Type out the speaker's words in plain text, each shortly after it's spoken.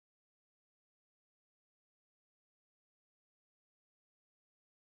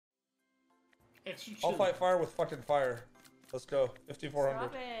Extra I'll chill. fight fire with fucking fire. Let's go. 5400.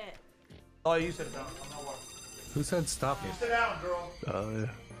 Stop it. Oh, you sit down. I'm not watching. Who said stop You it? sit down, girl. Oh, yeah.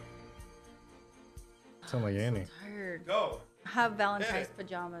 Sound like Annie. Tired. Go. I have Valentine's Hit it.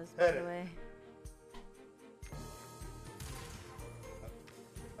 pajamas, by Hit the it. way.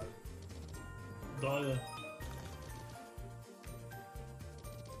 Dahlia.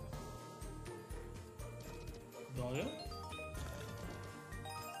 Dahlia?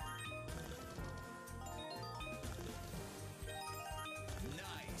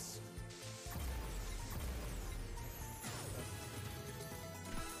 Nice.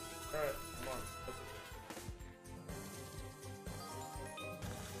 Alright, come on.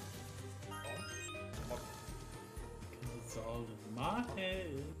 It's all in my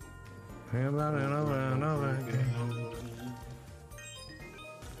head. And another game.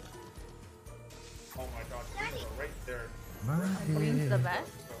 Oh my god, these are right there. Green's the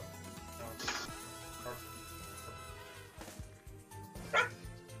best. Alright,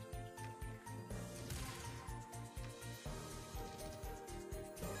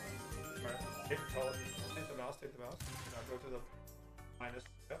 take the mouse, take the mouse. Now go to the minus.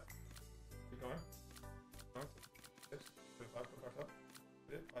 Yep. Keep going. Going. 6, 25, go back up.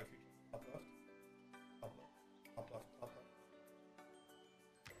 5 feet. Top left. Top left. Top left. Top left.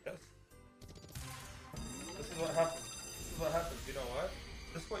 Yes. This is what happens. This is what happens. You know what?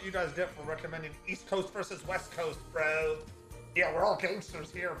 This is what you guys get for recommending East Coast versus West Coast, bro. Yeah, we're all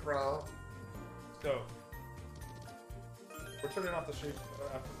gangsters here, bro. Let's go. We're turning off the stream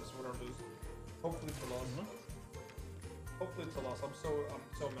after this win or lose. Hopefully it's a loss. Hopefully it's a loss. I'm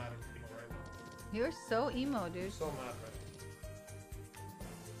so mad at Emo right now. You're so emo, dude. So mad right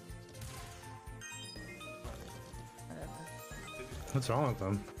What's wrong with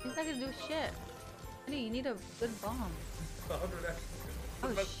them? He's not gonna do shit. Honey, you need a good bomb. now. 100x.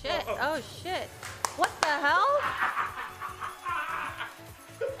 Oh shit! Oh shit! What the hell?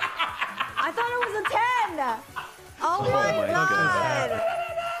 I thought it was a 10! Oh my god!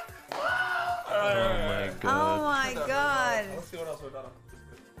 Oh my god! Let's see what else we've done.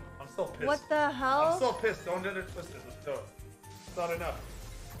 I'm still pissed. What the I'm hell? still pissed. Don't get it twisted. Let's go. It's not enough.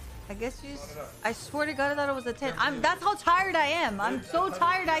 I guess you. Not enough. I swear to God, I thought it was a 10. That's how tired I am. I'm so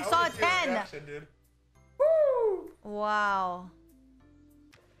tired. I saw a 10. Reaction, dude. Woo! Wow.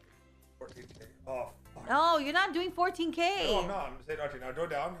 14K. Oh, fuck. No, you're not doing 14K. No, I'm not. I'm saying, okay, now go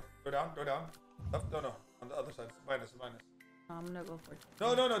down. Go down. Go down. Left. No. On the other side. Minus. I'm gonna go for it.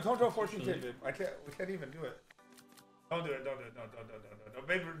 No. Don't go 14K, dude. I can't. We can't even do it. Don't do it. Don't.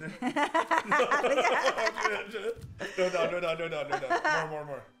 Baby. No.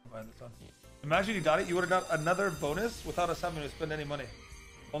 More. Imagine you got it. You would have got another bonus without us having to spend any money.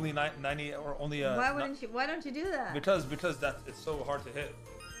 Only 90 or only. Why don't you do that? Because that it's so hard to hit.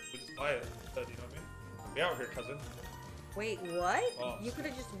 We just buy it instead. You know what I mean? Be out here, cousin. Wait, what? Oh. You could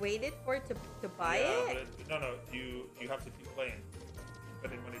have just waited for it to buy Yeah, it? but no. You have to keep playing.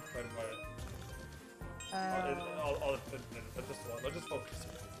 Spending money to try to buy it. I'll let's just focus.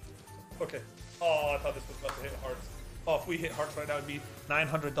 Okay. Oh, I thought this was about to hit hearts. Oh, if we hit hearts right now, it'd be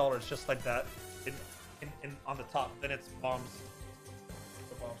 $900 just like that. In on the top. Then it's bombs.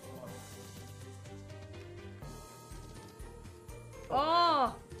 The bombs.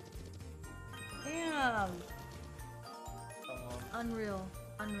 Oh! Damn. Come on. Unreal.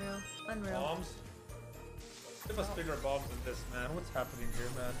 Bombs. Give us bigger bombs than this, man. What's happening here,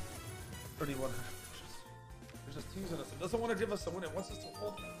 man? 31. They're just teasing us. It doesn't want to give us a win. It wants us to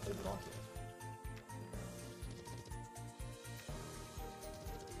hold it on to it.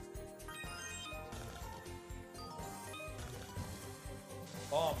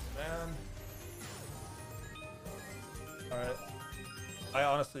 Bombs, man. Alright. I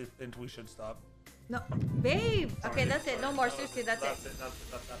honestly think we should stop. No, babe. Okay, that's it. No more. Seriously, that's it.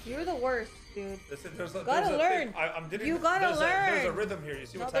 That's You're the worst, dude. There's a Gotta learn. You gotta learn. There's a rhythm here. You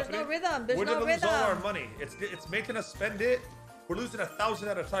see what's happening? No rhythm. There's We're no gonna lose all our rhythm. money. It's making us spend it. We're losing 1,000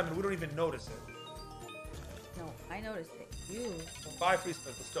 at a time, and we don't even notice it. No, I noticed it. You. 5 free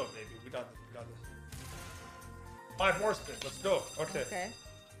spins. Let's go, baby. We got this. 5 more spins. Let's go. Okay.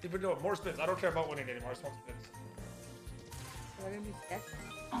 Keep it going. More spins. I don't care about winning anymore. I just want spins. We're gonna be dead.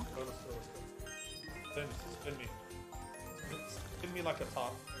 Let's go. Spin me. Spin me like a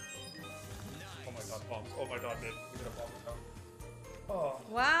top. Oh my god, bombs. Oh my god, dude. We get a bomb now. Oh.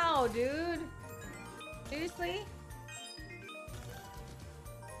 Wow, dude. Seriously?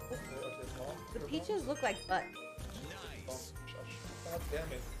 The peaches look like butt. Nice. God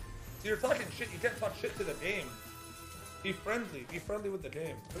damn it. See, you're talking shit. You can't talk shit to the game. Be friendly. Be friendly with the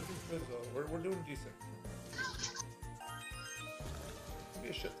game. We're doing decent. Be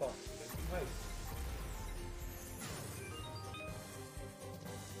a shit talk. Be nice.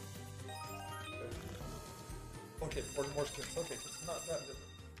 Okay, 40 more spins. Okay, it's not that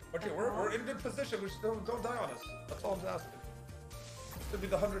different. Okay, we're in good position. We just don't die on us. That's all I'm asking. This could be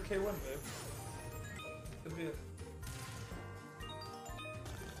the 100K win, babe. Could be it.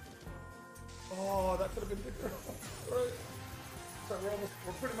 Oh, that could have been bigger. Alright. So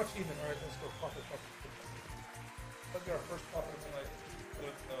we're pretty much even. Alright, let's go. Profit. That'll be our first profit of the night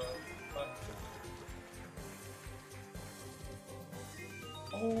with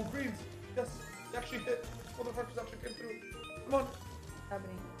oh, greens! Yes! They actually hit! Motherfuckers actually came through! Come on!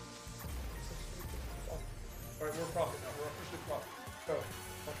 Happening. Alright, we're profit now. We're officially profit. Go.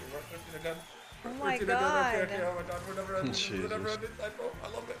 Okay, we're at 13 again. Oh my 13 god. again. Okay, oh my god, we're never ending. We're never ending. I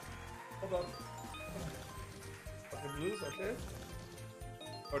love it. Hold on. Okay, blues, okay.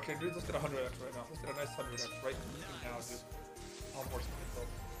 Okay, dude, let's get 100x right now. Let's get a nice 100x right now, dude. All more spins, bro.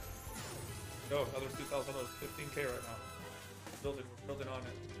 Go, another 2,000, 15K right now. We're building on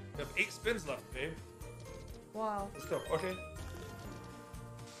it. We have 8 spins left, babe. Wow. Let's go, okay.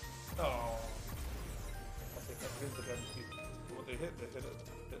 Oh. I'll take that spins again. What they hit it.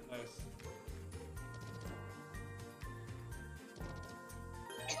 Hit nice.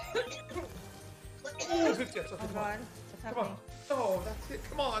 Oh, 50x, okay, Oh come on. god. What's Come on. happening? No, that's it.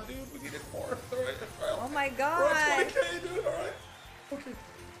 Come on, dude. We needed more. Alright, Oh my We're god. at 20K, dude. Alright. Okay.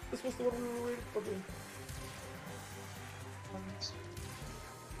 This was the one we were waiting for, dude.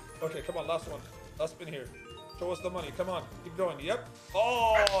 Okay, come on. Last one. Last spin here. Show us the money. Come on. Keep going. Yep.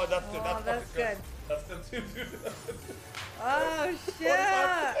 Oh, that's good. Oh, that's fucking good. That's good too, dude. That's good too. Oh 45K, shit.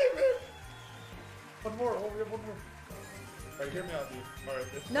 man. One more. Oh, we have one more. Alright, hear me out, dude.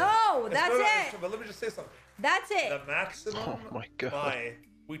 Alright. No, that's it. But let me just say something. That's it. The maximum Oh my god. buy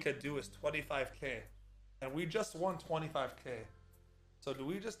we could do is 25K. And we just won 25K. So do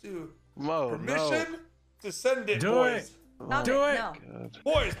we just do permission to send it, Do boys? it. Stop Do it. No. God.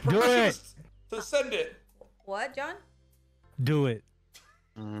 Boys, Do permission it. to send it. What, John? Do it.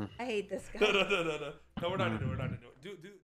 I hate this guy. No, we're not gonna do it. We're not gonna do it. Do